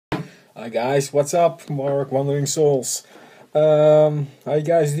Hi guys, what's up? Mark, Wandering Souls. How you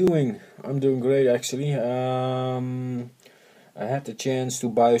guys doing? I'm doing great actually. I had the chance to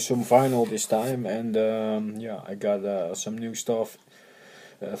buy some vinyl this time, and yeah, I got some new stuff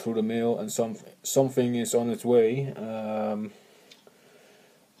through the mail, and something is on its way. I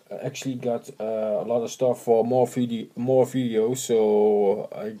actually got a lot of stuff for more videos, so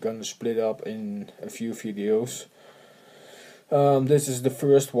I'm gonna split up in a few videos. This is the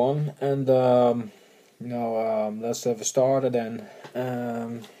first one, and let's have a starter then.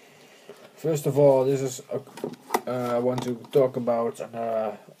 First of all, I want to talk about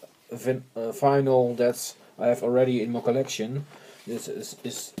vinyl that I have already in my collection. This is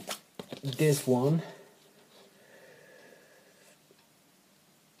this one.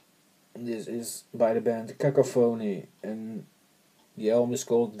 This is by the band Cacophony, and the album is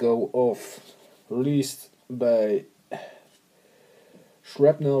called Go Off, released by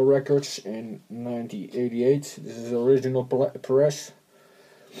Shrapnel Records in 1988. This is the original press.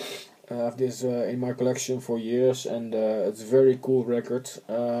 I have this in my collection for years, and it's a very cool record.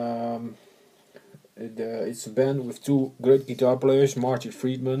 It's a band with two great guitar players, Marty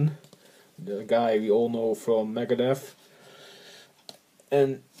Friedman, the guy we all know from Megadeth,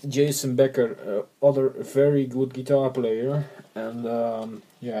 and Jason Becker, other very good guitar player. And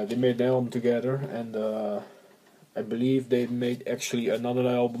yeah, they made the album together, and I believe they made actually another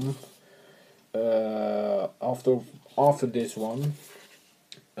album after this one.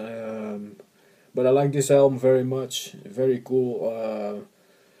 But I like this album very much. Very cool.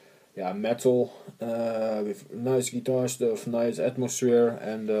 Yeah, metal with nice guitar stuff, nice atmosphere,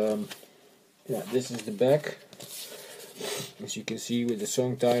 and yeah, this is the back. As you can see, with the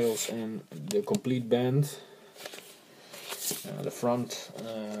song titles and the complete band. The front.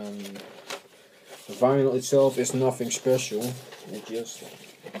 The vinyl itself is nothing special. It's just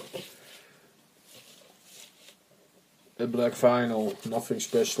a black vinyl, nothing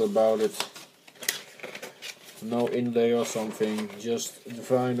special about it. No inlay or something, just the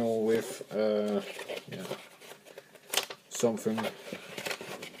vinyl with yeah, something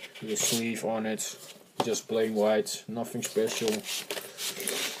with a sleeve on it, just plain white, nothing special.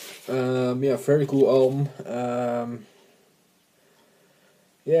 Yeah, very cool album.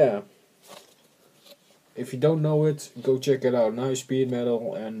 Yeah. If you don't know it, go check it out. Nice speed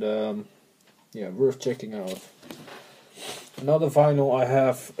metal, and yeah, worth checking out. Another vinyl I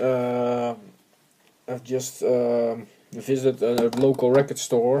have, I've just visited a local record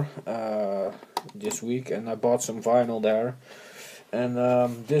store this week, and I bought some vinyl there. And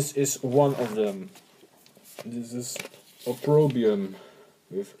this is one of them. This is Opprobrium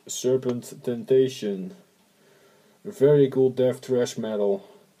with Serpent Temptation. A very cool death thrash metal.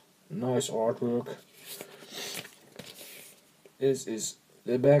 Nice artwork. This is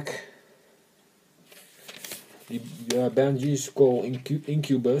the back. The band is called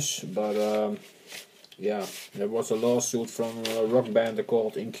Incubus, but yeah, there was a lawsuit from a rock band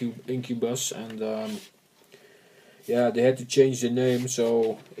called Incubus, and yeah, they had to change the name,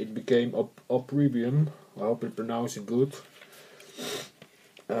 so it became Opprobrium. I hope I pronounce it good.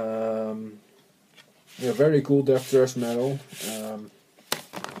 Yeah, very cool death thrash metal.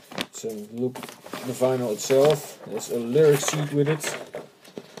 So look, the vinyl itself. There's a lyric sheet with it.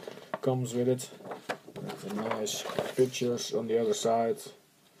 Comes with it. With nice pictures on the other side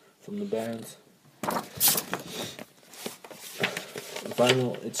from the band. The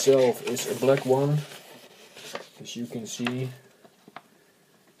vinyl itself is a black one, as you can see.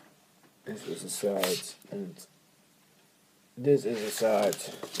 This is the side, and this is the side.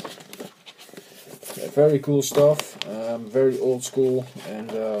 Yeah, very cool stuff. Very old school,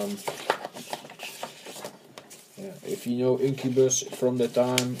 and yeah, if you know Incubus from that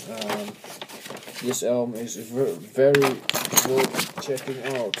time, this album is very worth checking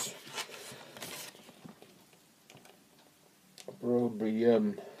out.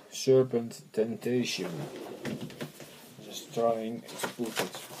 Opprobrium, Serpent Temptation. Just trying to put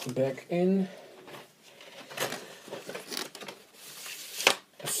it back in.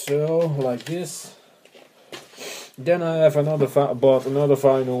 So, like this. Then I have bought another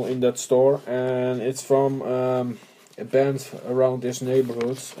vinyl in that store, and it's from a band around this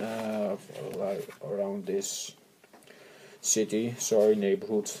neighborhood, like around this city. Sorry,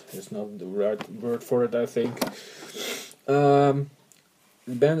 neighborhood is not the right word for it, I think. The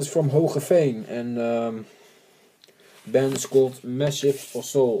band is from Hogeveen, and the band is called Massive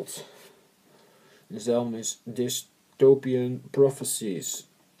Assault. This album is Dystopian Prophecies.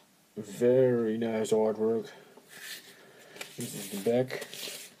 Very nice artwork. This is the back.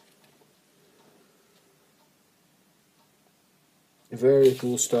 Very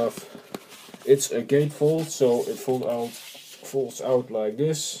cool stuff. It's a gatefold, so it folds out like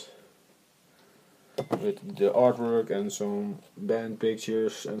this, with the artwork and some band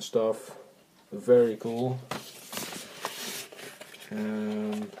pictures and stuff. Very cool.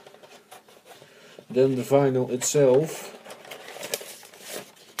 And then the vinyl itself,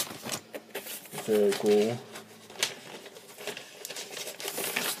 very cool.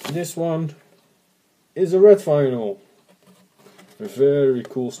 This one is a red vinyl. Very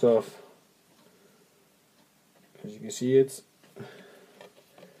cool stuff. As you can see it.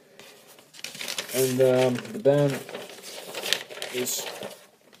 And the band is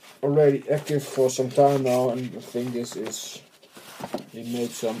already active for some time now, and I think this is, they made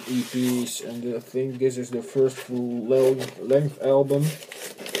some EPs, and I think this is the first full length album.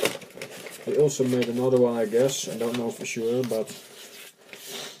 They also made another one, I guess, I don't know for sure, but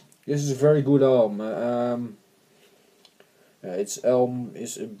this is a very good album. Its album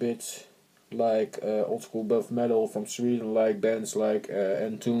is a bit like old school death metal from Sweden, like bands like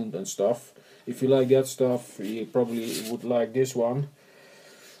Entombed and stuff. If you like that stuff, you probably would like this one.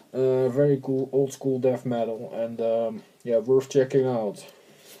 Very cool old school death metal, and yeah, worth checking out.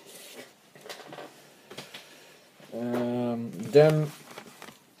 Then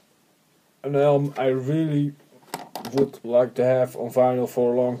an album I really would like to have on vinyl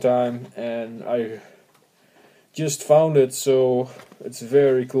for a long time, and I just found it, so it's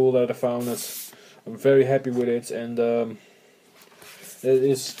very cool that I found it. I'm very happy with it, and that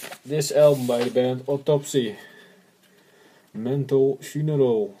is this album by the band Autopsy, Mental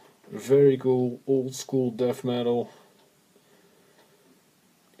Funeral. Very cool old school death metal.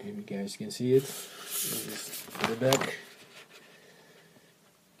 Here you guys can see it. This is the back.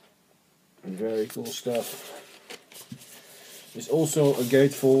 Very cool stuff. There's also a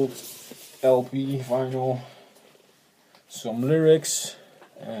gatefold LP vinyl, some lyrics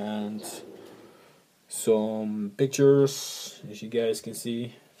and some pictures, as you guys can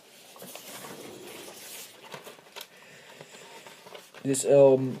see. This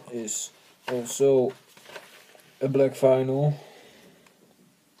album is also a black vinyl.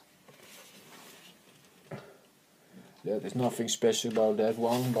 There is nothing special about that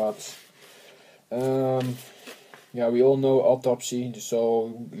one, but yeah, we all know Autopsy,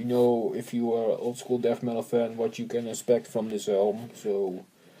 so you know, if you are an old school death metal fan, what you can expect from this album. So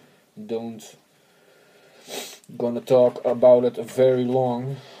don't gonna talk about it very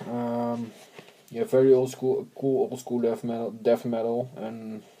long. Yeah, very old school, cool old school death metal,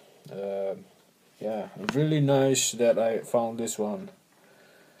 and yeah, really nice that I found this one.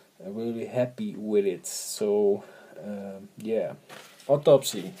 I'm really happy with it. So yeah,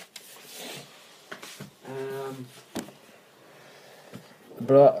 Autopsy.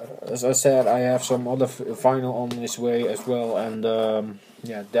 But as I said, I have some other vinyl on this way as well, and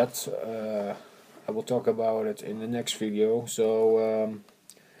yeah, that I will talk about it in the next video. So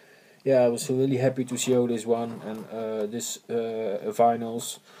yeah, I was really happy to show this one and this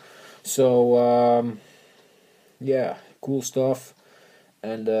vinyls. So yeah, cool stuff,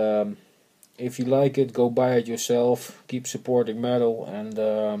 and if you like it, go buy it yourself. Keep supporting metal, and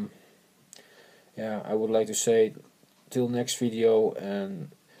yeah, I would like to say till next video, and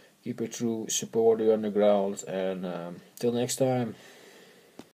keep it true, support the underground, and till next time.